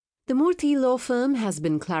The Murthy Law Firm has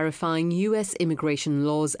been clarifying U.S. immigration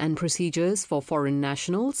laws and procedures for foreign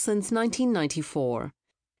nationals since 1994.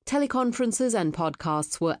 Teleconferences and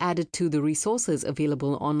podcasts were added to the resources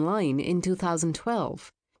available online in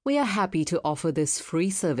 2012. We are happy to offer this free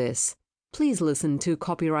service. Please listen to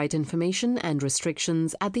copyright information and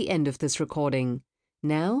restrictions at the end of this recording.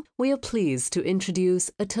 Now, we are pleased to introduce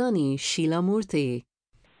Attorney Sheila Murthy.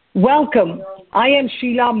 Welcome. I am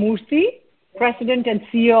Sheila Murthy, President and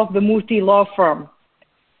CEO of the Murthy Law Firm.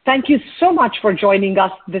 Thank you so much for joining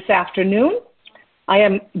us this afternoon. I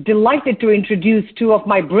am delighted to introduce two of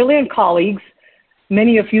my brilliant colleagues,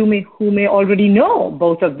 many of you who may already know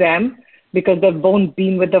both of them because they've both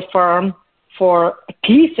been with the firm for at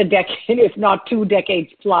least a decade, if not 2 decades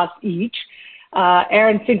plus each.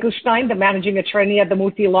 Aaron Finkelstein, the managing attorney at the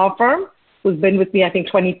Murthy Law Firm, who's been with me, I think,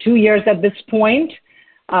 22 years at this point.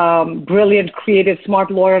 Brilliant, creative, smart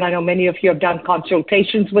lawyer, and I know many of you have done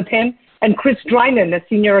consultations with him. And Chris Drynan, a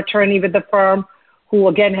senior attorney with the firm, who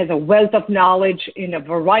again has a wealth of knowledge in a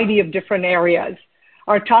variety of different areas.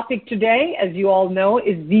 Our topic today, as you all know,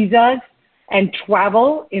 is visas and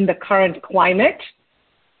travel in the current climate.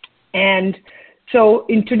 And so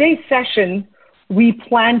in today's session, we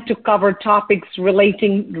plan to cover topics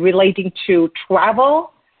relating to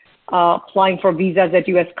travel, applying for visas at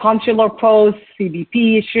U.S. consular posts,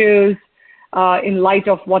 CBP issues, in light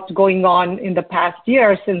of what's going on in the past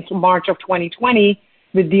year since March of 2020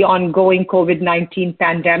 with the ongoing COVID-19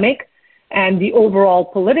 pandemic and the overall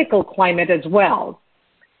political climate as well.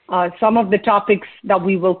 Some of the topics that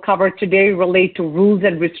we will cover today relate to rules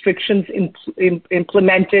and restrictions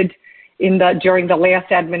implemented during the last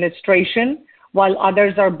administration, while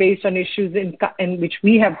others are based on issues in which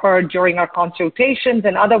we have heard during our consultations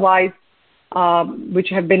and otherwise, which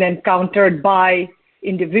have been encountered by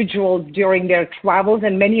individuals during their travels.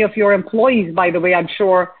 And many of your employees, by the way, I'm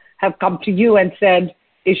sure, have come to you and said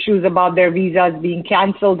issues about their visas being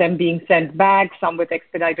canceled and being sent back, some with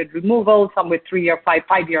expedited removal, some with 3 or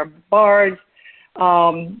 5-year bars,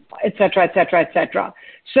 et cetera, et cetera, et cetera.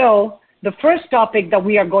 So the first topic that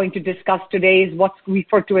we are going to discuss today is what's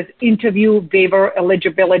referred to as interview waiver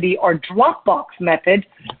eligibility or Dropbox method,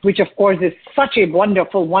 which of course is such a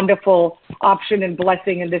wonderful, wonderful option and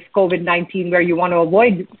blessing in this COVID-19 where you want to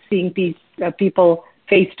avoid seeing people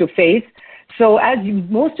face to face. So as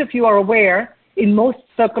most of you are aware, in most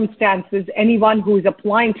circumstances, anyone who is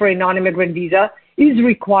applying for a non-immigrant visa is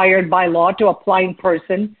required by law to apply in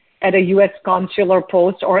person at a U.S. consular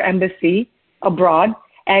post or embassy abroad,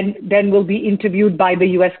 and then will be interviewed by the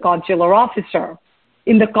U.S. consular officer.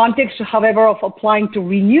 In the context, however, of applying to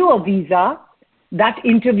renew a visa, that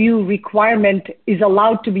interview requirement is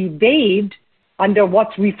allowed to be waived under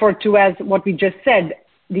what's referred to as what we just said,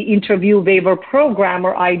 the Interview Waiver Program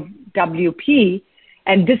or IWP.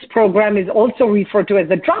 And this program is also referred to as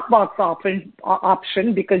the Dropbox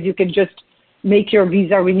option because you can just make your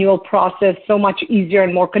visa renewal process so much easier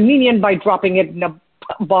and more convenient by dropping it in a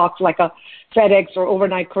box like a FedEx or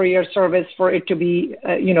overnight courier service for it to be,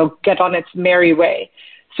 get on its merry way.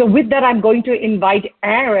 So with that, I'm going to invite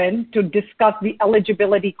Aaron to discuss the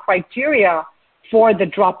eligibility criteria for the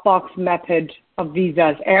Dropbox method of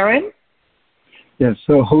visas. Aaron? Yes,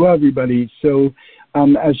 so hello, everybody. So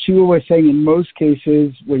as Sheila was saying, in most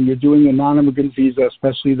cases, when you're doing a non-immigrant visa,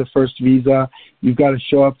 especially the first visa, you've got to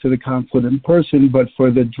show up to the consulate in person. But for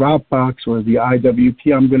the Dropbox or the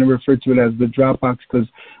IWP, I'm going to refer to it as the Dropbox because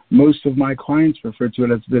most of my clients refer to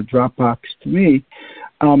it as the Dropbox to me.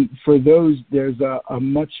 For those, there's a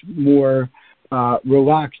much more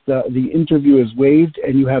relaxed. The interview is waived,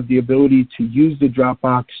 and you have the ability to use the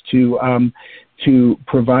Dropbox to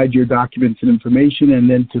provide your documents and information, and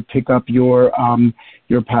then to pick up your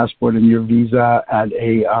passport and your visa at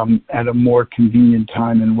a more convenient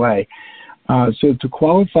time and way. So to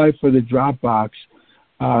qualify for the Dropbox,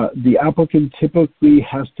 the applicant typically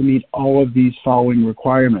has to meet all of these following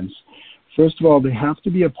requirements. First of all, they have to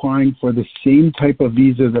be applying for the same type of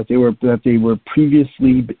visa that they were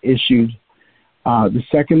previously issued. The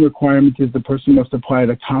second requirement is the person must apply at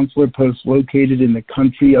a consular post located in the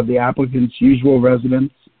country of the applicant's usual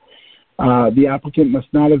residence. The applicant must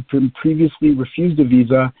not have been previously refused a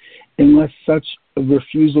visa unless such a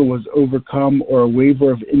refusal was overcome or a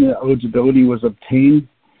waiver of ineligibility was obtained.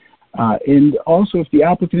 And also, if the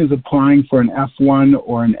applicant is applying for an F1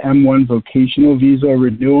 or an M1 vocational visa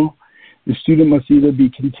renewal, the student must either be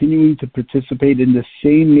continuing to participate in the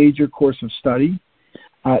same major course of study,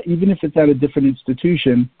 even if it's at a different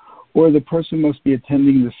institution, or the person must be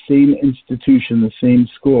attending the same institution, the same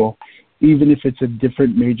school, even if it's a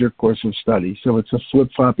different major course of study. So it's a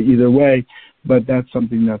flip-flop either way, but that's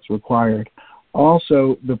something that's required.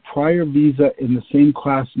 Also, the prior visa in the same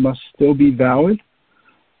class must still be valid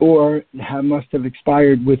or must have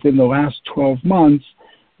expired within the last 12 months,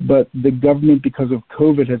 but the government, because of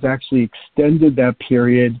COVID, has actually extended that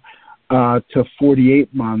period to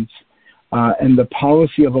 48 months. And the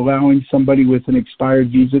policy of allowing somebody with an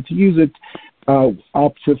expired visa to use it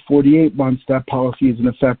up to 48 months, that policy is in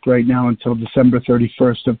effect right now until December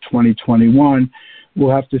 31st of 2021.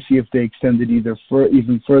 We'll have to see if they extend it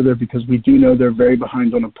even further, because we do know they're very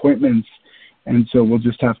behind on appointments. And so we'll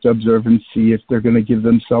just have to observe and see if they're going to give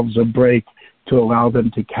themselves a break to allow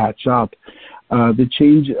them to catch up. The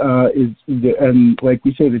change and like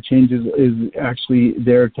we say, the change is actually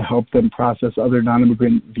there to help them process other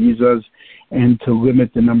non-immigrant visas and to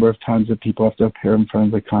limit the number of times that people have to appear in front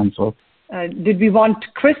of the consulate. Did we want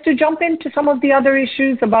Chris to jump into some of the other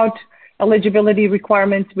issues about eligibility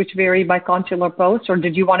requirements, which vary by consular post, or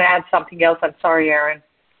did you want to add something else? I'm sorry, Aaron.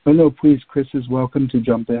 Oh, no, please, Chris is welcome to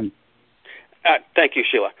jump in. Thank you,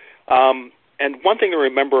 Sheila. And one thing to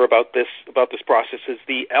remember about this process is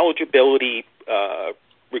the eligibility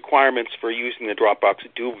requirements for using the Dropbox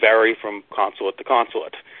do vary from consulate to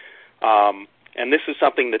consulate. And this is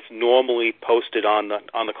something that's normally posted on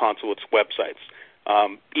the consulate's websites.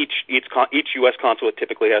 Each U.S. consulate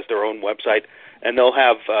typically has their own website, and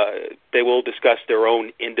they will discuss their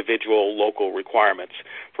own individual local requirements.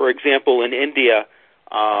 For example, in India,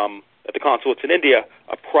 at the consulates in India,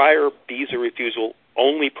 a prior visa refusal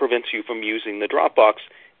only prevents you from using the Dropbox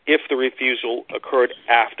if the refusal occurred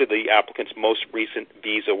after the applicant's most recent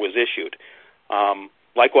visa was issued.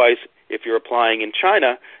 Likewise, if you're applying in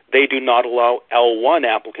China, they do not allow L1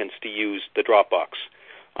 applicants to use the Dropbox.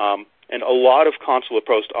 And a lot of consular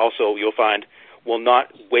posts also, you'll find, will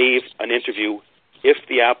not waive an interview if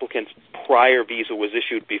the applicant's prior visa was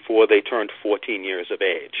issued before they turned 14 years of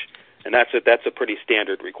age. And that's a pretty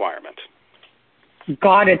standard requirement.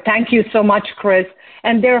 Got it. Thank you so much, Chris.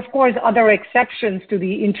 And there are, of course, other exceptions to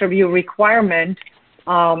the interview requirement,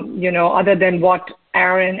 other than what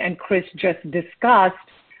Aaron and Chris just discussed,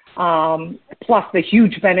 plus the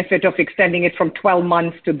huge benefit of extending it from 12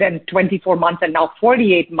 months to then 24 months and now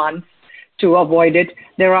 48 months to avoid it.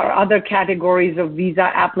 There are other categories of visa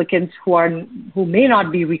applicants who may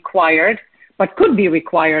not be required, but could be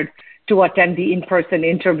required to attend the in-person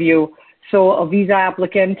interview. So a visa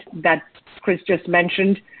applicant that Chris just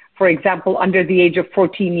mentioned, for example, under the age of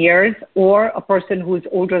 14 years, or a person who is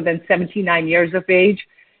older than 79 years of age,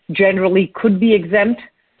 generally could be exempt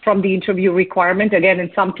from the interview requirement. Again, in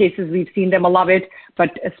some cases, we've seen them allow it, but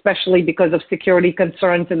especially because of security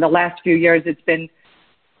concerns in the last few years, it's been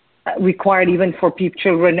required even for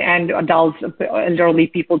children and adults, elderly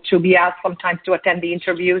people, to be asked sometimes to attend the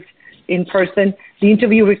interviews in person. The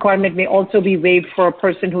interview requirement may also be waived for a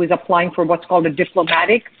person who is applying for what's called a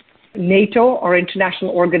diplomatic, NATO, or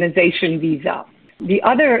international organization visa. The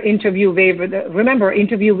other interview waiver, remember,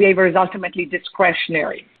 interview waiver is ultimately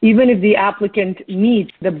discretionary. Even if the applicant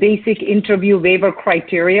meets the basic interview waiver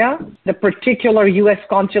criteria, the particular U.S.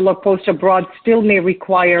 consular post abroad still may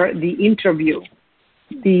require the interview.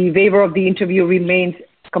 The waiver of the interview remains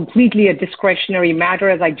completely a discretionary matter,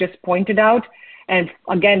 as I just pointed out. And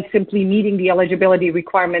again, simply meeting the eligibility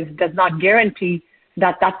requirements does not guarantee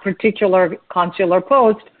that that particular consular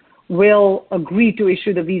post will agree to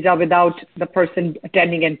issue the visa without the person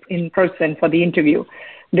attending in person for the interview.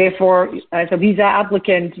 Therefore, as a visa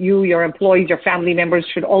applicant, you, your employees, your family members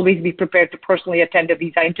should always be prepared to personally attend a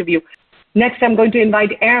visa interview. Next, I'm going to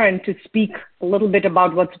invite Aaron to speak a little bit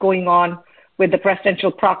about what's going on with the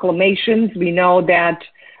presidential proclamations. We know that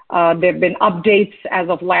there have been updates as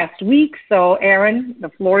of last week. So, Aaron, the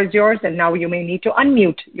floor is yours, and now you may need to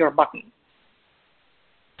unmute your button.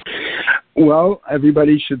 Well,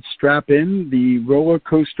 everybody should strap in. The roller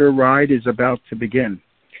coaster ride is about to begin.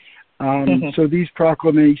 So these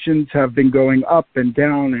proclamations have been going up and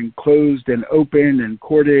down and closed and open and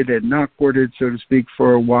courted and not courted, so to speak,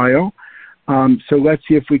 for a while. So let's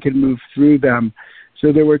see if we can move through them.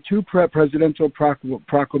 So there were two presidential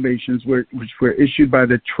proclamations which were issued by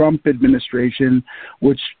the Trump administration,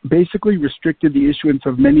 which basically restricted the issuance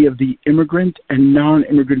of many of the immigrant and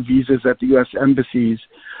non-immigrant visas at the U.S. embassies,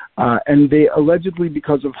 and they allegedly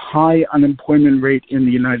because of high unemployment rate in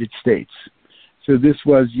the United States. So this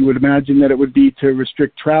was, you would imagine that it would be to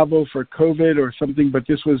restrict travel for COVID or something, but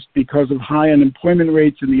this was because of high unemployment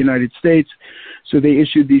rates in the United States. So they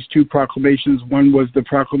issued these two proclamations. One was the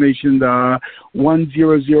proclamation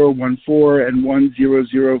 10014 and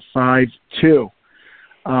 10052.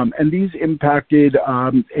 And these impacted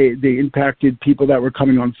they impacted people that were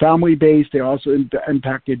coming on family-based. They also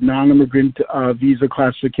impacted non-immigrant visa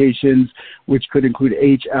classifications, which could include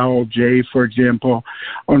H, L, J, for example.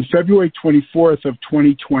 On February 24th of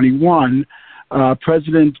 2021,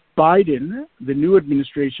 President Biden, the new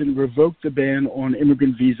administration, revoked the ban on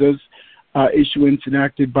immigrant visas issuance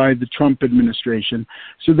enacted by the Trump administration.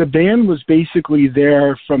 So the ban was basically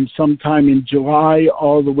there from sometime in July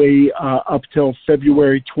all the way up till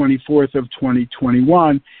February 24th of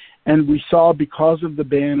 2021. And we saw, because of the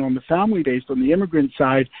ban on the family-based, on the immigrant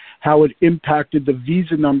side, how it impacted the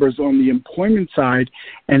visa numbers on the employment side,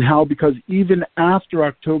 and how, because even after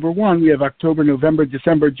October 1, we have October, November,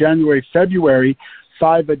 December, January, February,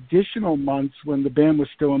 5 additional months when the ban was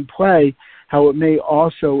still in play, how it may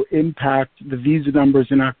also impact the visa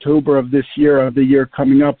numbers in October of this year, of the year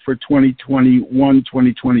coming up for 2021,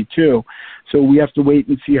 2022. So we have to wait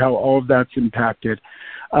and see how all of that's impacted.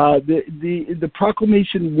 The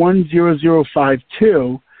Proclamation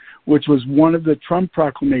 10052, which was one of the Trump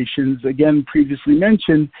proclamations, again previously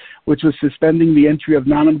mentioned, which was suspending the entry of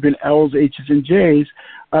non-immigrant L's, H's, and J's,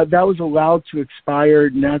 that was allowed to expire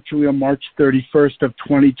naturally on March 31st of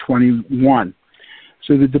 2021.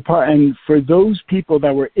 So and for those people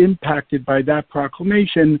that were impacted by that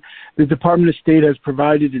proclamation, the Department of State has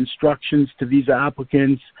provided instructions to visa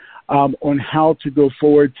applicants on how to go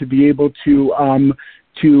forward to be able to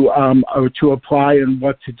apply and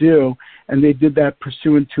what to do, and they did that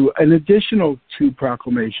pursuant to an additional 2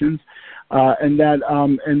 proclamations, for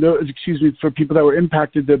people that were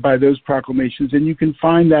impacted by those proclamations, and you can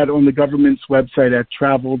find that on the government's website at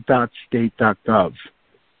travel.state.gov.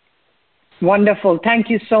 Wonderful. Thank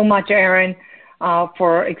you so much, Aaron,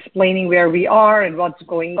 for explaining where we are and what's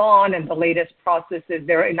going on and the latest processes.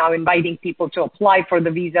 They're now inviting people to apply for the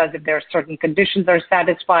visas if there are certain conditions are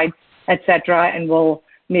satisfied, etc., and we'll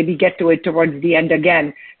maybe get to it towards the end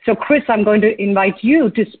again. So, Chris, I'm going to invite you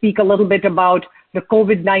to speak a little bit about the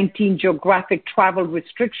COVID-19 geographic travel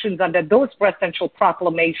restrictions under those presidential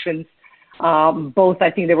proclamations. Both, I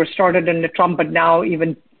think they were started under Trump, but now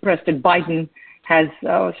even President Biden has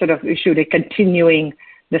sort of issued a continuing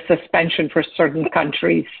the suspension for certain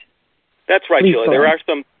countries. That's right, Sheila. There are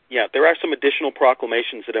some additional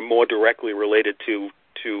proclamations that are more directly related to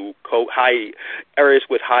high areas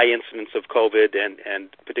with high incidence of COVID, and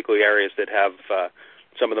particularly areas that have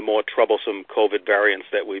some of the more troublesome COVID variants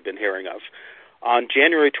that we've been hearing of. On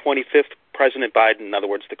January 25th, President Biden, in other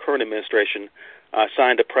words, the current administration,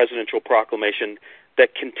 signed a presidential proclamation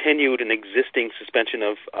that continued an existing suspension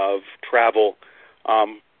of travel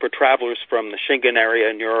for travelers from the Schengen area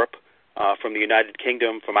in Europe, from the United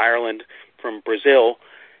Kingdom, from Ireland, from Brazil,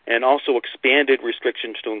 and also expanded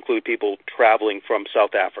restrictions to include people traveling from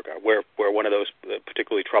South Africa, where one of those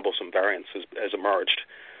particularly troublesome variants has emerged.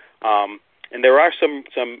 And there are some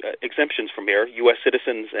exemptions from here. U.S.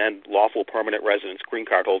 citizens and lawful permanent residents, green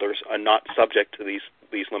card holders, are not subject to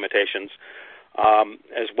these limitations,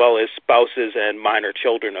 as well as spouses and minor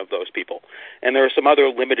children of those people. And there are some other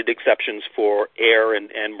limited exceptions for air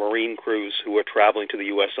and marine crews who are traveling to the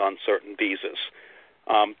U.S. on certain visas.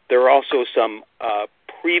 There are also some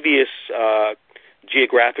previous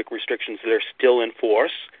geographic restrictions that are still in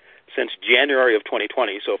force since January of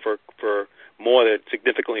 2020. So for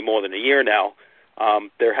significantly more than a year now,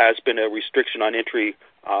 there has been a restriction on entry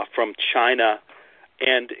from China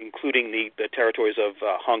and including the territories of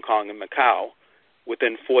Hong Kong and Macau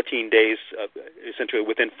within 14 days, essentially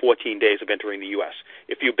within 14 days of entering the U.S.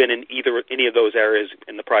 If you've been in any of those areas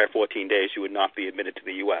in the prior 14 days, you would not be admitted to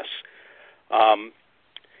the U.S.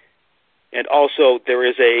 And also there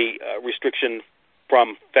is a restriction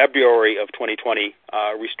from February of 2020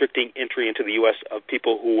 restricting entry into the U.S. of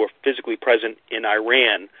people who were physically present in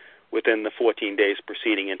Iran within the 14 days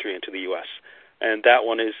preceding entry into the U.S. And that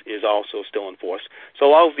one is also still in force.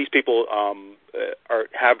 So all of these people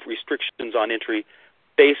have restrictions on entry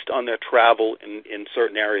based on their travel in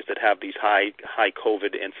certain areas that have these high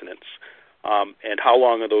COVID incidents. And how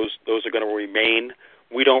long are those are going to remain,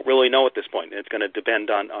 we don't really know at this point. It's going to depend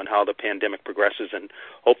on how the pandemic progresses, and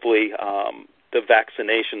hopefully the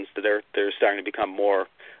vaccinations that they're starting to become more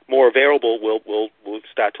available will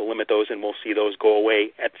start to limit those, and we'll see those go away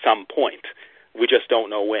at some point. We just don't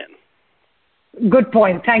know when. Good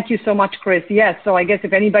point. Thank you so much, Chris. Yes, so I guess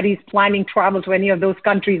if anybody's planning travel to any of those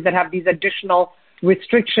countries that have these additional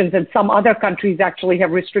restrictions, and some other countries actually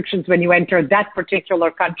have restrictions when you enter that particular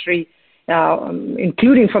country,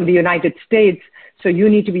 including from the United States, so you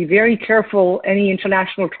need to be very careful any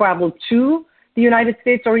international travel to the United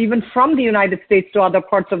States or even from the United States to other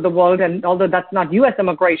parts of the world. And although that's not U.S.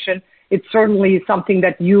 immigration, it's certainly something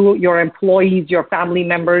that you, your employees, your family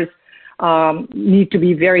members need to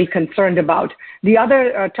be very concerned about. The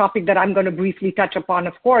other topic that I'm going to briefly touch upon,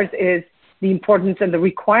 of course, is the importance and the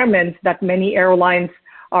requirements that many airlines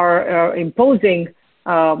are imposing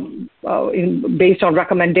based on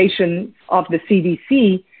recommendations of the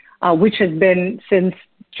CDC, which has been since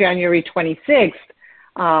January 26th,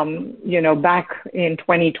 back in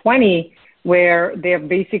 2020, where they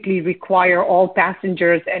basically require all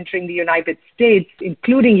passengers entering the United States,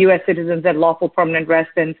 including U.S. citizens and lawful permanent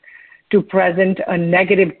residents, to present a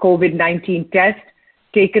negative COVID-19 test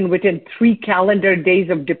taken within 3 calendar days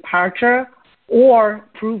of departure, or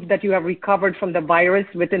prove that you have recovered from the virus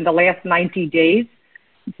within the last 90 days.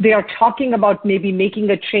 They are talking about maybe making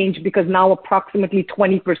a change because now approximately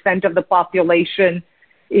 20% of the population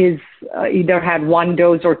is either had 1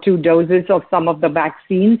 dose or 2 doses of some of the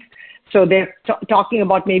vaccines. So they're talking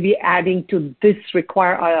about maybe adding to this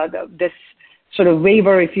this sort of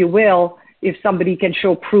waiver, if you will, if somebody can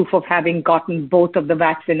show proof of having gotten both of the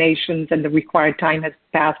vaccinations and the required time has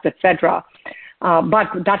passed, et cetera. But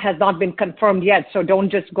that has not been confirmed yet. So don't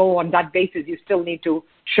just go on that basis. You still need to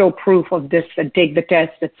show proof of this and take the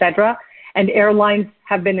test, et cetera. And airlines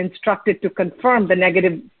have been instructed to confirm the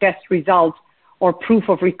negative test results or proof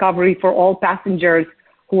of recovery for all passengers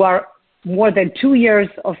who are more than 2 years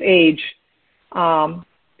of age,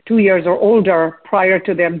 2 years or older, prior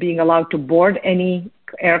to them being allowed to board any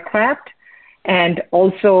aircraft. And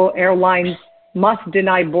also airlines must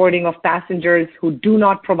deny boarding of passengers who do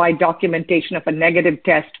not provide documentation of a negative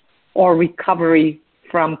test or recovery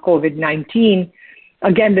from COVID-19.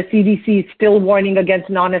 Again, the CDC is still warning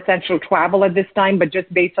against non-essential travel at this time, but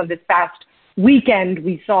just based on this past weekend,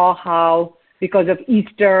 we saw how, because of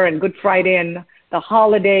Easter and Good Friday and the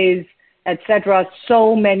holidays, et cetera,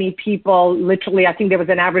 so many people, literally, I think there was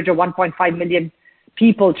an average of 1.5 million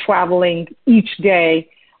people traveling each day,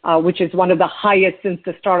 which is one of the highest since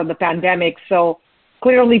the start of the pandemic. So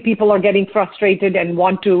clearly people are getting frustrated and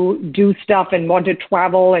want to do stuff and want to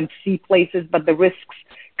travel and see places, but the risks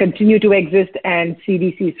continue to exist, and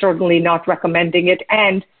CDC is certainly not recommending it.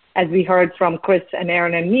 And as we heard from Chris and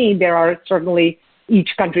Aaron and me, there are certainly, each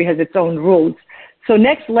country has its own rules. So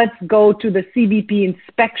next, let's go to the CBP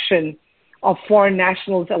inspection of foreign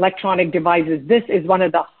nationals' electronic devices. This is one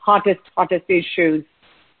of the hottest issues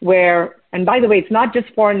where, and by the way, it's not just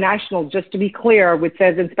foreign nationals, just to be clear, which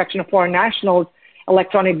says inspection of foreign nationals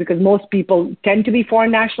electronic, because most people tend to be foreign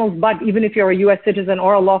nationals, but even if you're a U.S. citizen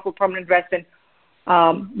or a lawful permanent resident,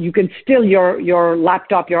 you can still, your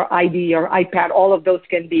laptop, your ID, your iPad, all of those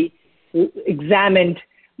can be examined,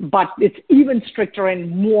 but it's even stricter and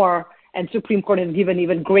more, and Supreme Court has given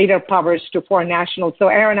even greater powers to foreign nationals. So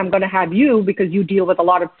Aaron, I'm going to have you, because you deal with a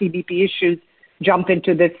lot of CBP issues, jump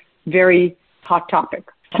into this very hot topic.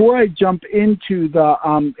 Before I jump into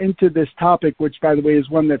this topic, which, by the way, is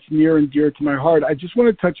one that's near and dear to my heart, I just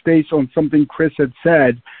want to touch base on something Chris had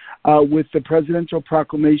said with the presidential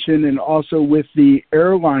proclamation and also with the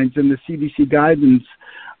airlines and the CDC guidance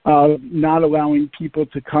not allowing people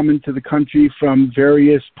to come into the country from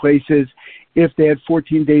various places if they had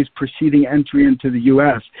 14 days preceding entry into the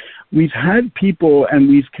U.S. We've had people, and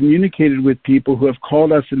we've communicated with people who have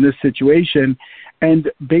called us in this situation.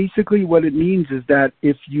 And basically what it means is that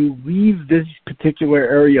if you leave this particular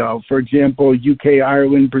area, for example, UK,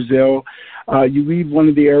 Ireland, Brazil, you leave one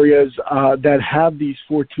of the areas that have these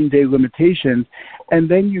 14-day limitations, and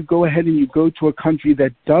then you go ahead and you go to a country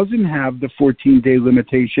that doesn't have the 14-day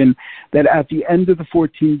limitation, that at the end of the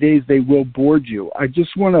 14 days, they will board you. I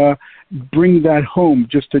just want to bring that home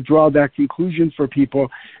just to draw that conclusion for people,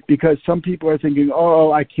 because some people are thinking,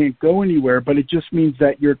 oh, I can't go anywhere, but it just means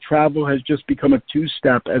that your travel has just become a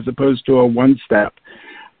 2-step as opposed to a 1-step.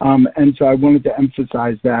 And so I wanted to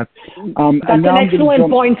emphasize that. That's an excellent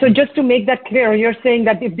point. So just to make that clear, you're saying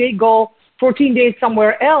that if they go 14 days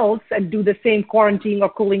somewhere else and do the same quarantine or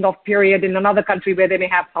cooling off period in another country where they may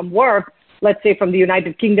have some work, let's say from the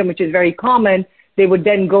United Kingdom, which is very common, they would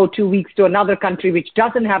then go 2 weeks to another country which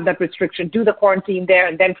doesn't have that restriction, do the quarantine there,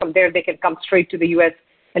 and then from there they can come straight to the U.S.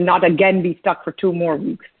 and not again be stuck for 2 more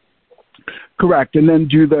weeks. Correct. And then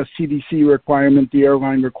do the CDC requirement, the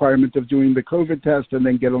airline requirement of doing the COVID test, and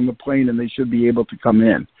then get on the plane, and they should be able to come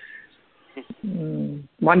in.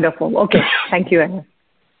 Wonderful. Okay. Thank you, Anna.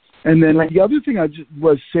 And then the other thing I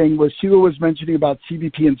was saying was Sheila was mentioning about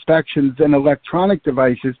CBP inspections and electronic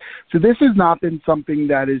devices. So this has not been something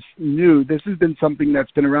that is new. This has been something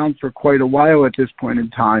that's been around for quite a while at this point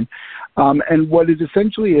in time. And what it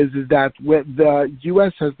essentially is that the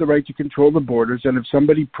U.S. has the right to control the borders. And if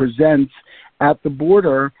somebody presents at the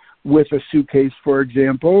border with a suitcase, for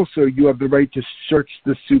example. So you have the right to search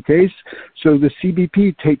the suitcase. So the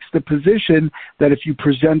CBP takes the position that if you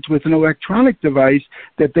present with an electronic device,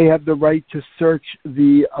 that they have the right to search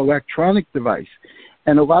the electronic device.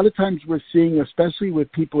 And a lot of times we're seeing, especially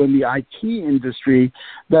with people in the IT industry,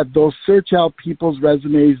 that they'll search out people's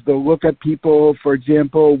resumes. They'll look at people, for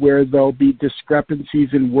example, where there'll be discrepancies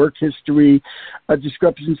in work history, a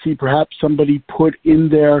discrepancy perhaps somebody put in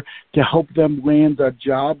there to help them land a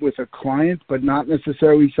job with a client, but not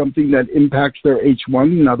necessarily something that impacts their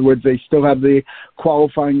H-1. In other words, they still have the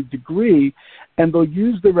qualifying degree. And they'll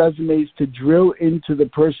use the resumes to drill into the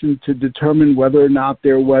person to determine whether or not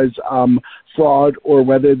there was fraud, or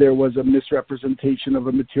whether there was a misrepresentation of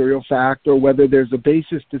a material fact, or whether there's a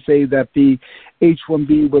basis to say that the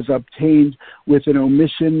H-1B was obtained with an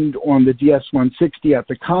omission on the DS-160 at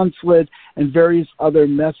the consulate, and various other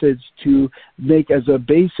methods to make as a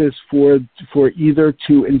basis for either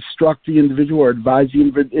to instruct the individual or advise the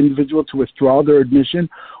individual to withdraw their admission,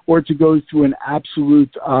 or to go through an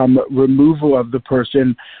absolute removal of the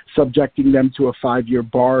person, subjecting them to a 5-year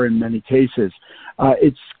bar in many cases.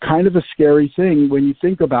 It's kind of a scary thing when you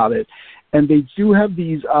think about it. And they do have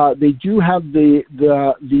these. They do have the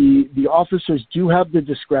officers do have the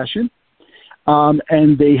discretion,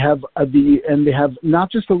 and they have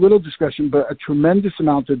not just a little discretion, but a tremendous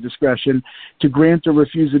amount of discretion to grant or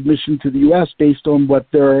refuse admission to the U.S. based on what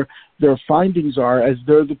their findings are, as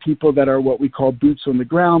they're the people that are what we call boots on the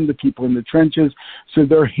ground, the people in the trenches. So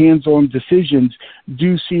their hands-on decisions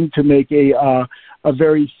do seem to make a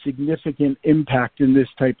very significant impact in this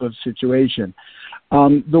type of situation.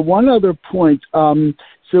 The one other point, and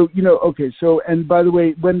by the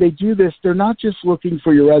way, when they do this, they're not just looking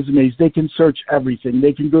for your resumes. They can search everything.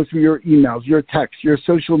 They can go through your emails, your texts, your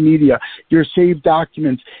social media, your saved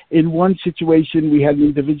documents. In one situation, we had an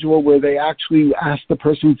individual where they actually asked the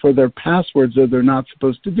person for their passwords, though they're not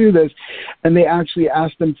supposed to do this, and they actually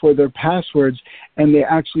asked them for their passwords, and they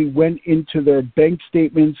actually went into their bank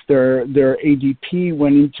statements, their ADP,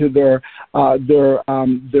 went into their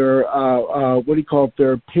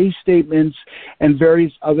their pay statements, and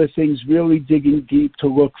various other things, really digging deep to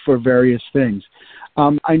look for various things.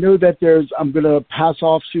 I know that I'm going to pass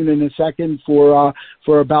off soon in a second for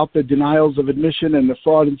about the denials of admission and the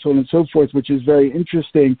fraud and so on and so forth, which is very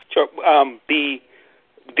interesting. Sure.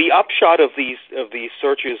 The upshot of these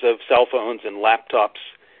searches of cell phones and laptops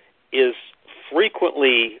is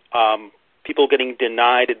frequently people getting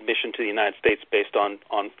denied admission to the United States based on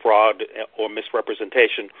fraud or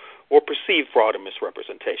misrepresentation, or perceived fraud or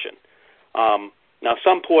misrepresentation. Now,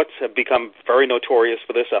 some ports have become very notorious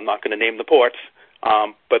for this. I'm not going to name the ports,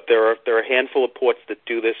 but there are a handful of ports that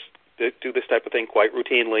do this type of thing quite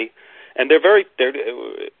routinely, and with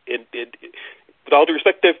all due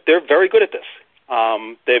respect, they're very good at this.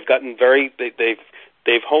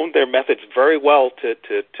 They've honed their methods very well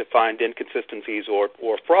to find inconsistencies or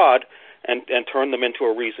fraud and turn them into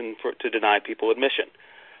a reason to deny people admission.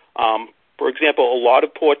 For example, a lot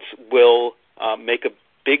of ports will make a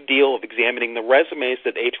big deal of examining the resumes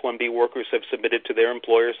that H-1B workers have submitted to their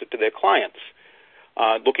employers or to their clients,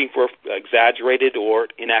 looking for exaggerated or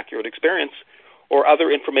inaccurate experience or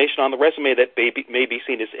other information on the resume that may be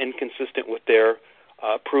seen as inconsistent with their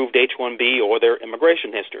approved H-1B or their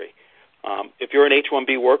immigration history. If you're an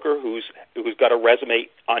H-1B worker who's got a resume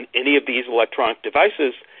on any of these electronic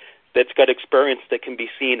devices that's got experience that can be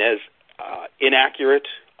seen as inaccurate,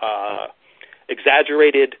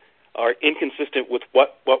 exaggerated, or inconsistent with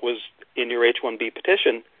what was in your H-1B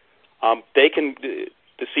petition,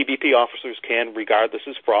 the CBP officers can regard this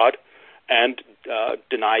as fraud and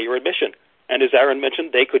deny your admission. And as Aaron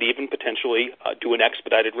mentioned, they could even potentially do an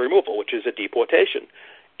expedited removal, which is a deportation.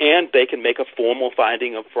 And they can make a formal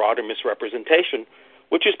finding of fraud or misrepresentation,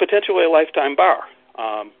 which is potentially a lifetime bar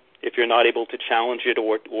if you're not able to challenge it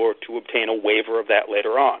or to obtain a waiver of that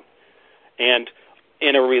later on. And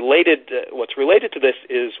in what's related to this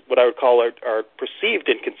is what I would call our perceived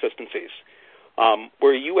inconsistencies,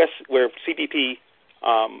 where CBP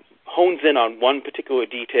hones in on one particular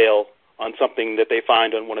detail on something that they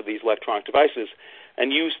find on one of these electronic devices,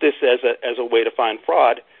 and use this as a way to find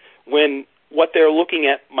fraud, when what they're looking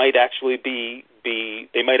at might actually be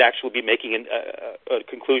making a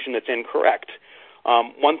conclusion that's incorrect.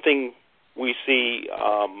 One thing we see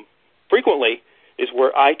frequently is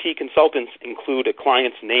where IT consultants include a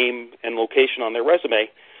client's name and location on their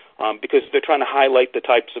resume because they're trying to highlight the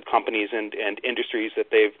types of companies and industries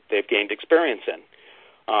that they've gained experience in.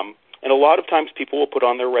 And a lot of times people will put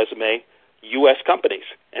on their resume U.S. companies,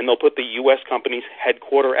 and they'll put the U.S. company's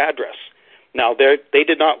headquarter address. Now, they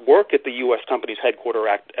did not work at the U.S. company's headquarter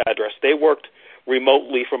address. They worked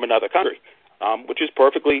remotely from another country, which is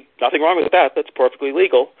perfectly, nothing wrong with that. That's perfectly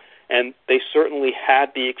legal. And they certainly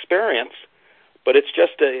had the experience, but it's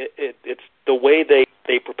just it's the way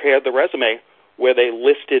they prepared the resume where they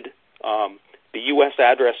listed the U.S.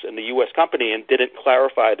 address and the U.S. company and didn't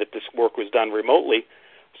clarify that this work was done remotely.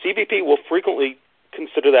 CBP will frequently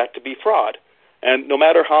consider that to be fraud. And no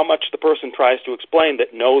matter how much the person tries to explain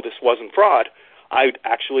that, no, this wasn't fraud, I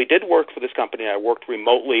actually did work for this company. I worked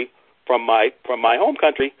remotely from my home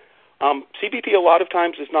country. CBP a lot of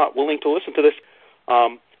times is not willing to listen to this,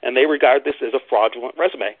 and they regard this as a fraudulent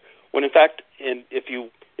resume. When in fact, if you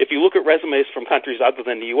look at resumes from countries other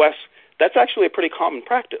than the U.S., that's actually a pretty common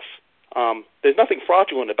practice. There's nothing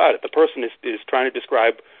fraudulent about it. The person is trying to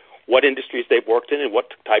describe what industries they've worked in and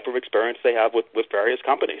what type of experience they have with various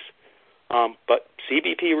companies. But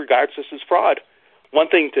CBP regards this as fraud. One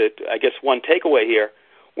takeaway here,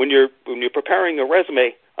 when you're preparing a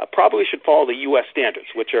resume, probably should follow the U.S. standards,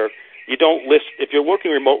 which are, you don't list, if you're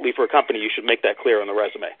working remotely for a company, you should make that clear on the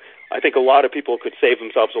resume. I think a lot of people could save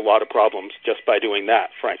themselves a lot of problems just by doing that,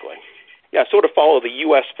 frankly. Yeah, sort of follow the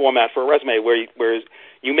U.S. format for a resume where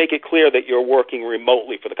you make it clear that you're working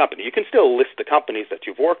remotely for the company. You can still list the companies that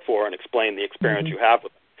you've worked for and explain the experience you have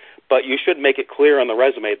with them. But you should make it clear on the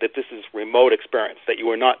resume that this is remote experience, that you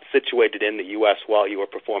are not situated in the U.S. while you are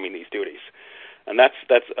performing these duties. And that's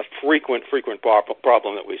a frequent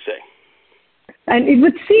problem that we see. And it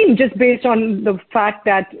would seem, just based on the fact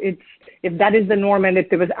that if that is the norm and if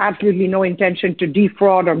there was absolutely no intention to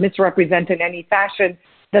defraud or misrepresent in any fashion,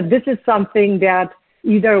 that this is something that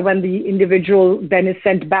either when the individual then is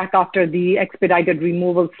sent back after the expedited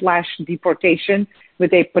removal / deportation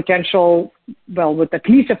with a potential, with at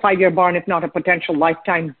least a 5-year bar, and if not a potential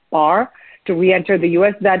lifetime bar to re-enter the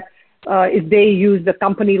U.S., that if they use the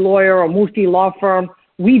company lawyer or Murthy law firm,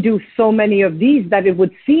 we do so many of these that it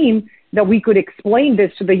would seem that we could explain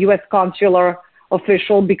this to the U.S. consular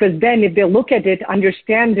official, because then if they look at it,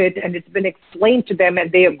 understand it, and it's been explained to them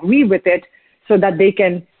and they agree with it, so that they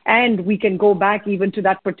can, and we can go back even to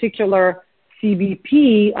that particular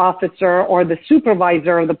CBP officer or the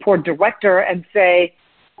supervisor or the port director and say,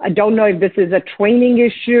 I don't know if this is a training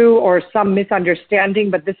issue or some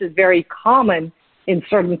misunderstanding, but this is very common in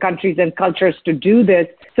certain countries and cultures to do this.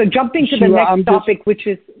 So jumping to the next topic, which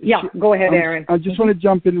is, go ahead, Aaron. I just want to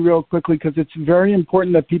jump in real quickly because it's very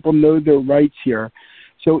important that people know their rights here.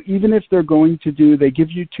 So even if they're going to they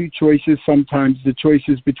give you two choices sometimes. The choice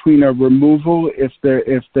is between a removal if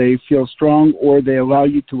they feel strong, or they allow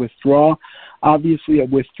you to withdraw. Obviously, a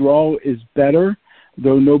withdrawal is better,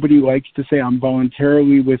 though nobody likes to say I'm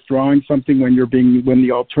voluntarily withdrawing something when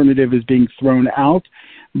the alternative is being thrown out.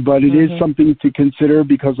 But it is something to consider,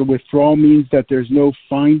 because a withdrawal means that there's no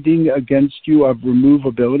finding against you of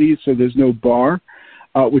removability, so there's no bar,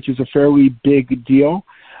 which is a fairly big deal.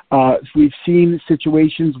 We've seen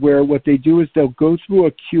situations where what they do is they'll go through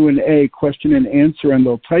a Q&A, question and answer, and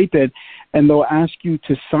they'll type it, and they'll ask you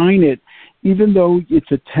to sign it. Even though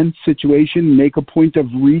it's a tense situation, make a point of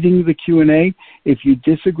reading the Q&A. If you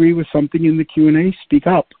disagree with something in the Q&A, speak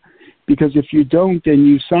up. Because if you don't and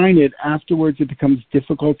you sign it, afterwards it becomes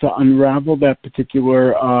difficult to unravel that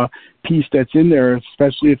particular piece that's in there,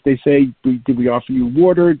 especially if they say, did we offer you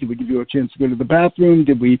water? Did we give you a chance to go to the bathroom?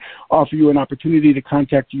 Did we offer you an opportunity to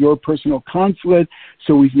contact your personal consulate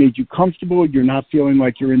so we've made you comfortable? You're not feeling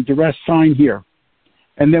like you're in duress? Sign here.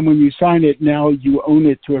 And then when you sign it, now you own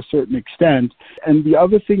it to a certain extent. And the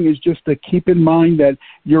other thing is just to keep in mind that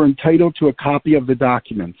you're entitled to a copy of the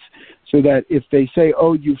documents. So that if they say,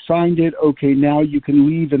 oh, you've signed it, okay, now you can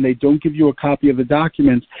leave, and they don't give you a copy of the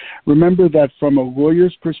documents, remember that from a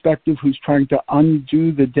lawyer's perspective who's trying to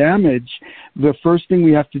undo the damage, the first thing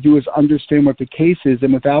we have to do is understand what the case is,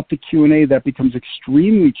 and without the Q&A, that becomes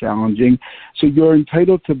extremely challenging. So you're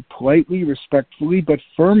entitled to politely, respectfully, but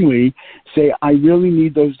firmly say, I really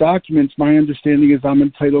need those documents. My understanding is I'm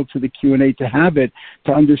entitled to the Q&A to have it,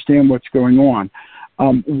 to understand what's going on.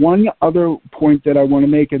 One other point that I want to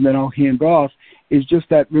make, and then I'll hand off, is just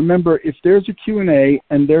that, remember, if there's a Q&A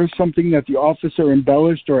and there's something that the officer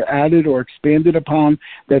embellished or added or expanded upon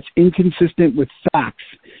that's inconsistent with facts,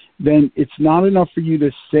 then it's not enough for you to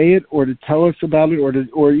say it or to tell us about it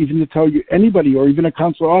or even to tell you anybody or even a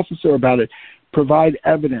consular officer about it. Provide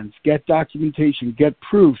evidence, get documentation, get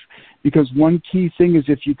proof, because one key thing is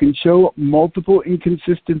if you can show multiple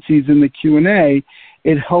inconsistencies in the Q&A,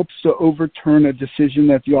 it helps to overturn a decision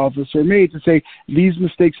that the officer made to say, these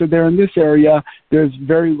mistakes are there in this area. There's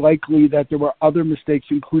very likely that there were other mistakes,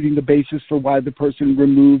 including the basis for why the person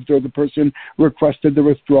removed or the person requested the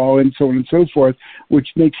withdrawal and so on and so forth, which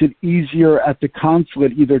makes it easier at the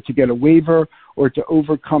consulate either to get a waiver or to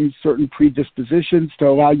overcome certain predispositions to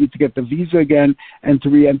allow you to get the visa again and to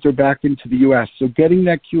re-enter back into the U.S. So getting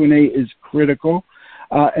that Q&A is critical.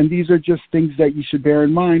 And these are just things that you should bear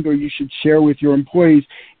in mind or you should share with your employees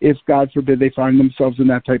if, God forbid, they find themselves in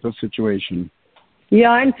that type of situation.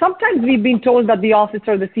 Yeah, and sometimes we've been told that the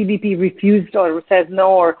officer, the CBP, refused or says no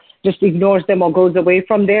or just ignores them or goes away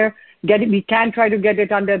from there. We can try to get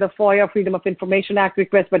it under the FOIA, Freedom of Information Act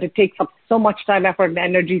request, but it takes up so much time, effort, and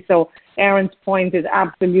energy. So Aaron's point is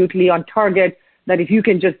absolutely on target, that if you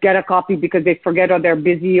can just get a copy because they forget or they're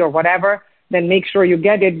busy or whatever, then make sure you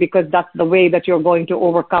get it, because that's the way that you're going to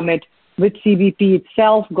overcome it with CBP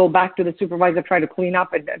itself. Go back to the supervisor, try to clean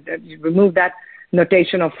up and remove that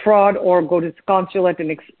notation of fraud, or go to the consulate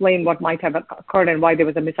and explain what might have occurred and why there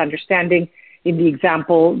was a misunderstanding in the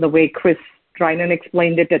example, the way Chris Drinan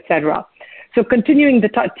explained it, etc. So continuing the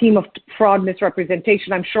theme of fraud,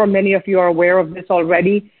 misrepresentation, I'm sure many of you are aware of this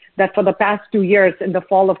already, that for the past 2 years, in the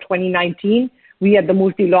fall of 2019, we at the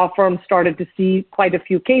Murthy Law Firm started to see quite a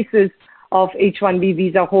few cases of H-1B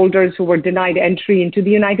visa holders who were denied entry into the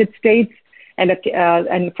United States. And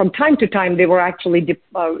from time to time, they were actually subject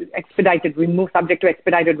to expedited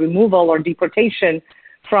removal or deportation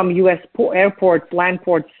from U.S. airports, land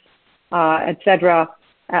ports, etc.,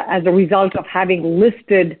 as a result of having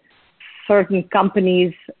listed certain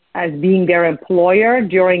companies as being their employer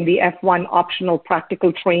during the F1 optional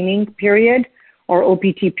practical training period or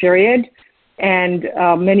OPT period. And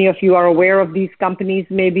many of you are aware of these companies.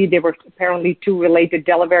 Maybe they were apparently two related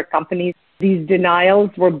Delaware companies. These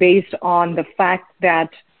denials were based on the fact that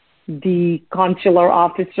the consular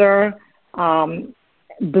officer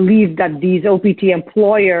believed that these OPT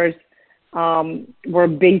employers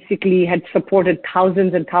had supported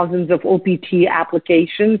thousands and thousands of OPT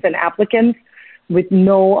applications and applicants with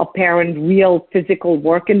no apparent real physical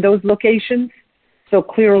work in those locations. So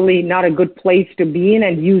clearly not a good place to be in,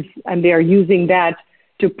 and they are using that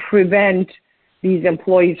to prevent these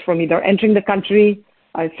employees from either entering the country,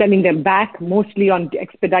 sending them back, mostly on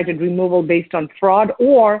expedited removal based on fraud,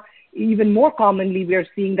 or even more commonly, we are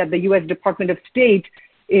seeing that the U.S. Department of State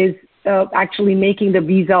is actually making the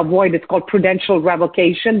visa void. It's called prudential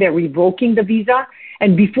revocation. They're revoking the visa.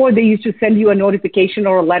 And before, they used to send you a notification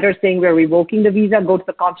or a letter saying we're revoking the visa, go to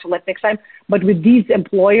the consulate next time. But with these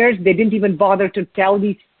employers, they didn't even bother to tell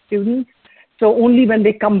these students. So only when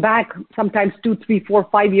they come back, sometimes 2, 3, 4,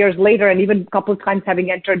 5 years later, and even a couple of times having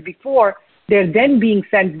entered before, they're then being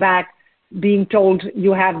sent back, being told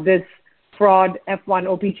you have this fraud F1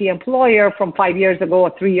 OPT employer from 5 years ago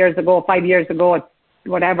or 3 years ago or 5 years ago or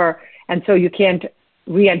whatever. And so you can't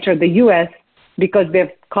re-enter the U.S. because they've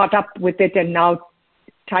caught up with it and now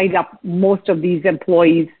tied up most of these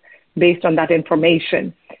employees based on that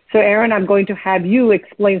information. So Aaron, I'm going to have you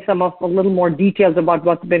explain some of a little more details about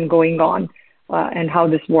what's been going on and how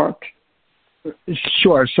this worked.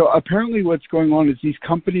 Sure. So apparently what's going on is these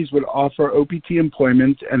companies would offer OPT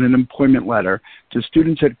employment and an employment letter to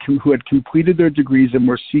students who had completed their degrees and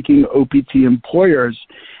were seeking OPT employers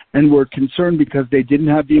and were concerned because they didn't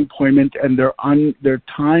have the employment and their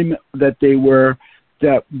time that they were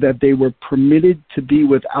permitted to be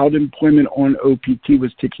without employment on OPT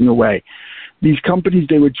was ticking away. These companies,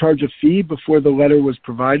 they would charge a fee before the letter was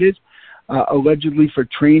provided, allegedly for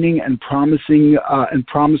training and promise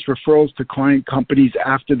referrals to client companies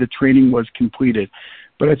after the training was completed.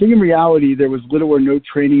 But I think in reality, there was little or no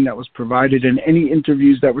training that was provided, and any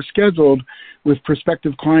interviews that were scheduled with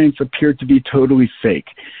prospective clients appeared to be totally fake.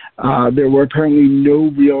 There were apparently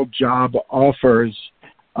no real job offers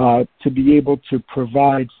to be able to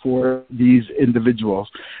provide for these individuals.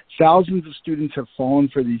 Thousands of students have fallen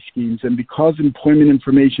for these schemes, and because employment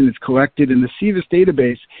information is collected in the SEVIS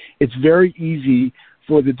database, it's very easy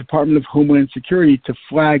for the Department of Homeland Security to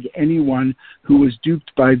flag anyone who was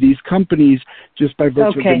duped by these companies just by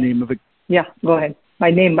virtue of the name of the... Yeah, go ahead.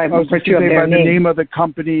 By virtue of their name. The name of the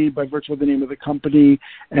company, by virtue of the name of the company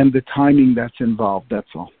and the timing that's involved, that's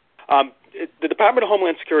all. The Department of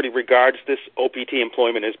Homeland Security regards this OPT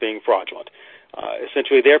employment as being fraudulent.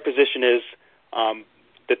 Essentially, their position is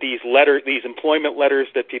that these employment letters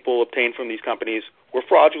that people obtained from these companies were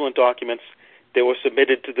fraudulent documents. They were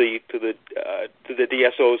submitted to the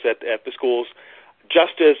DSOs at the schools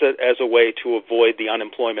just as a way to avoid the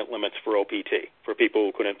unemployment limits for OPT, for people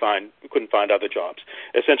who couldn't find other jobs.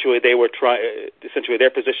 Essentially, their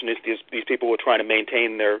position is these people were trying to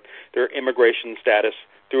maintain their immigration status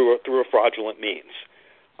through a fraudulent means.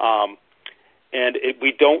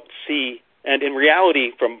 We don't see, and in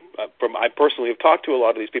reality, from I personally have talked to a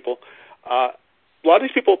lot of these people. A lot of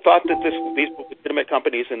these people thought that these were legitimate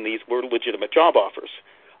companies and these were legitimate job offers.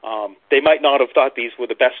 They might not have thought these were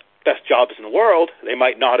the best jobs in the world. They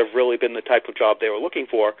might not have really been the type of job they were looking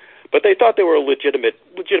for, but they thought they were legitimate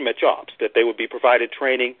jobs, that they would be provided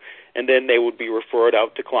training and then they would be referred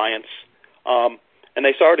out to clients. And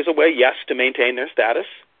they saw it as a way, yes, to maintain their status,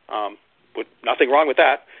 with nothing wrong with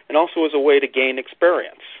that, and also as a way to gain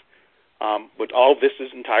experience. But all of this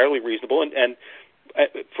is entirely reasonable, and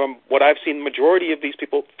from what I've seen, the majority of these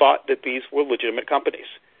people thought that these were legitimate companies.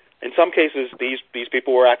 In some cases, these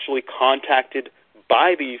people were actually contacted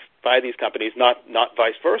by these companies, not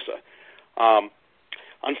vice versa.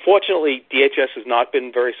 Unfortunately, DHS has not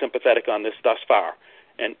been very sympathetic on this thus far,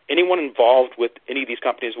 and anyone involved with any of these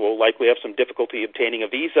companies will likely have some difficulty obtaining a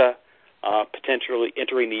visa, potentially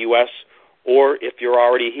entering the U.S., or if you're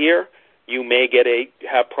already here, you may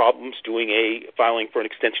have problems filing for an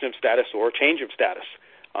extension of status or a change of status.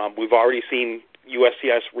 We've already seen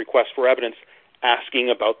USCIS requests for evidence asking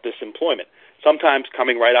about this employment, sometimes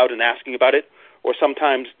coming right out and asking about it, or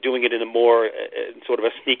sometimes doing it in a more sort of a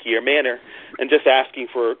sneakier manner and just asking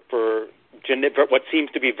for what seems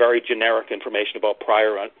to be very generic information about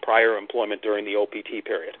prior employment during the OPT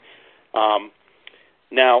period.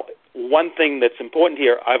 Now, one thing that's important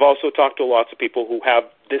here, I've also talked to lots of people who have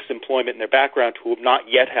this employment in their background who have not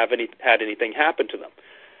yet had anything happen to them,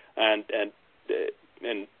 and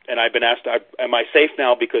I've been asked, am I safe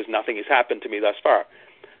now because nothing has happened to me thus far?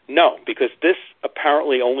 No, because this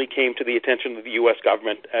apparently only came to the attention of the U.S.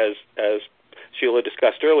 government, as Sheila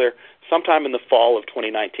discussed earlier, sometime in the fall of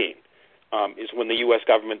 2019 is when the U.S.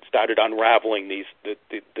 government started unraveling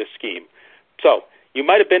this scheme. So you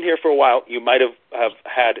might have been here for a while. You might have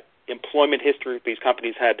had employment history with these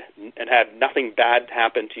companies had nothing bad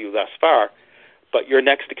happen to you thus far, but your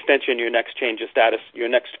next extension, your next change of status, your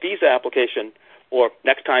next visa application, or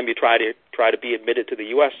next time you try to be admitted to the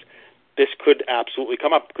U.S., this could absolutely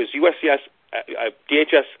come up because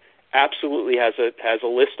DHS absolutely has a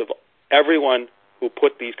list of everyone who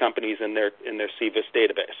put these companies in their CVIS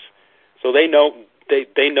database, so they know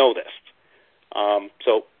this.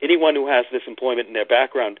 So anyone who has this employment in their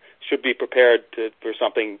background should be prepared for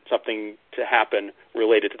something to happen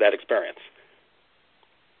related to that experience.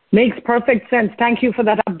 Makes perfect sense. Thank you for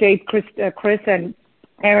that update, Chris and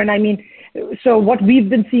Aaron. I mean, so what we've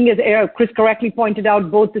been seeing is, Chris correctly pointed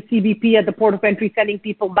out, both the CBP at the port of entry sending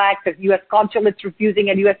people back, the U.S. consulates refusing,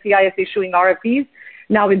 and USCIS issuing RFEs.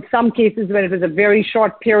 Now, in some cases, when it was a very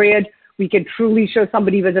short period, we can truly show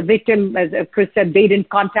somebody was a victim. As Chris said, they didn't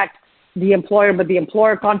contact the employer, but the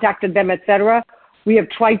employer contacted them, etc. We have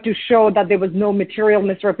tried to show that there was no material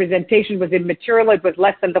misrepresentation. It was immaterial. It was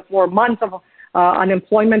less than the 4 months of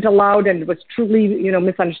unemployment allowed, and it was truly,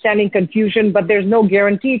 misunderstanding, confusion. But there's no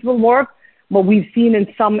guarantee it will work. But we've seen in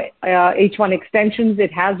some H-1 extensions,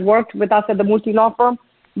 it has worked with us at the Murthy Law Firm.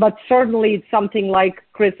 But certainly it's something like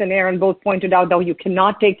Chris and Aaron both pointed out, that you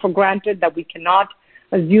cannot take for granted, that we cannot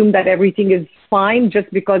assume that everything is fine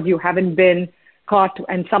just because you haven't been caught.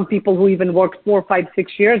 And some people who even worked 4, 5,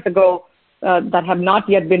 6 years ago that have not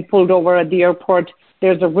yet been pulled over at the airport,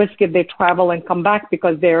 there's a risk if they travel and come back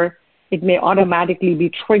because it may automatically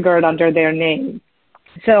be triggered under their name.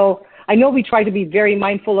 So I know we try to be very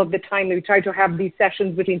mindful of the time. We try to have these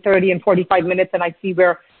sessions between 30 and 45 minutes, and I see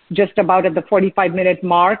we're just about at the 45-minute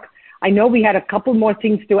mark. I know we had a couple more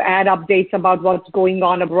things to add, updates about what's going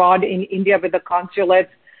on abroad in India with the consulates,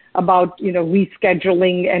 about,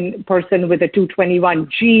 rescheduling a person with a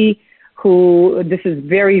 221G, who, this is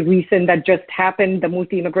very recent, that just happened. The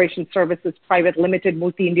Murthy Immigration Services Private Limited,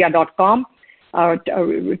 MurthyIndia.com,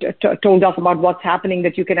 told us about what's happening,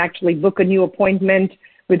 that you can actually book a new appointment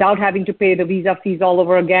without having to pay the visa fees all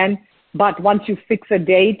over again. But once you fix a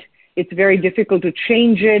date, it's very difficult to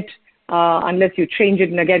change it unless you change it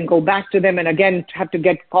and again go back to them and again have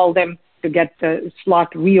to call them to get the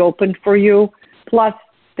slot reopened for you. Plus,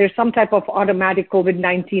 there's some type of automatic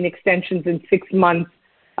COVID-19 extensions in 6 months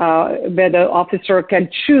where the officer can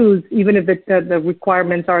choose, even if the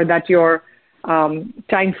requirements are that your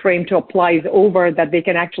time frame to apply is over, that they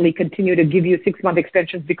can actually continue to give you 6-month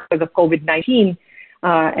extensions because of COVID-19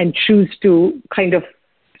 and choose to kind of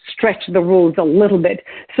stretch the rules a little bit.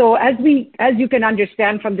 So as you can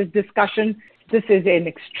understand from this discussion, this is an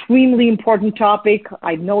extremely important topic.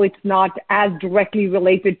 I know it's not as directly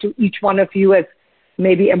related to each one of you as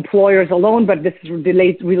maybe employers alone, but this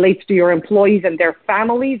relates to your employees and their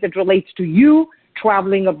families. It relates to you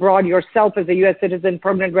traveling abroad yourself as a U.S. citizen,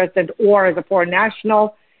 permanent resident, or as a foreign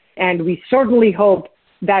national. And we certainly hope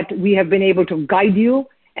that we have been able to guide you.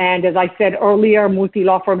 And as I said earlier, Murthy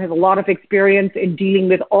Law Firm has a lot of experience in dealing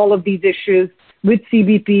with all of these issues with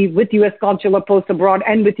CBP, with U.S. Consular Posts Abroad,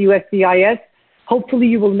 and with USCIS. Hopefully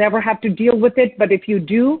you will never have to deal with it, but if you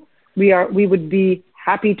do, we would be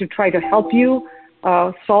happy to try to help you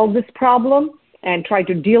solve this problem and try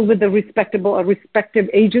to deal with the respective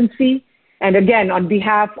agency. And again, on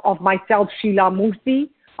behalf of myself, Sheila Murthy,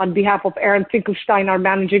 on behalf of Aaron Finkelstein, our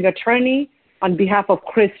managing attorney, on behalf of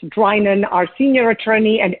Chris Drynan, our senior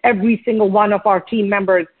attorney, and every single one of our team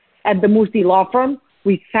members at the Murthy Law Firm,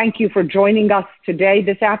 we thank you for joining us today,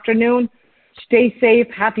 this afternoon. Stay safe.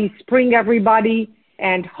 Happy spring, everybody.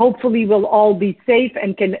 And hopefully we'll all be safe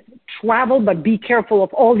and can travel, but be careful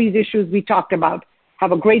of all these issues we talked about.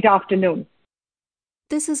 Have a great afternoon.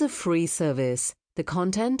 This is a free service. The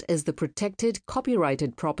content is the protected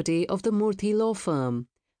copyrighted property of the Murthy Law Firm.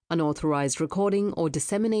 Unauthorized recording or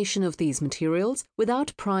dissemination of these materials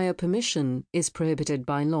without prior permission is prohibited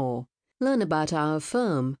by law. Learn about our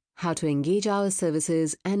firm, how to engage our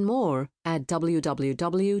services, and more at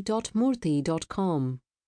www.murthy.com.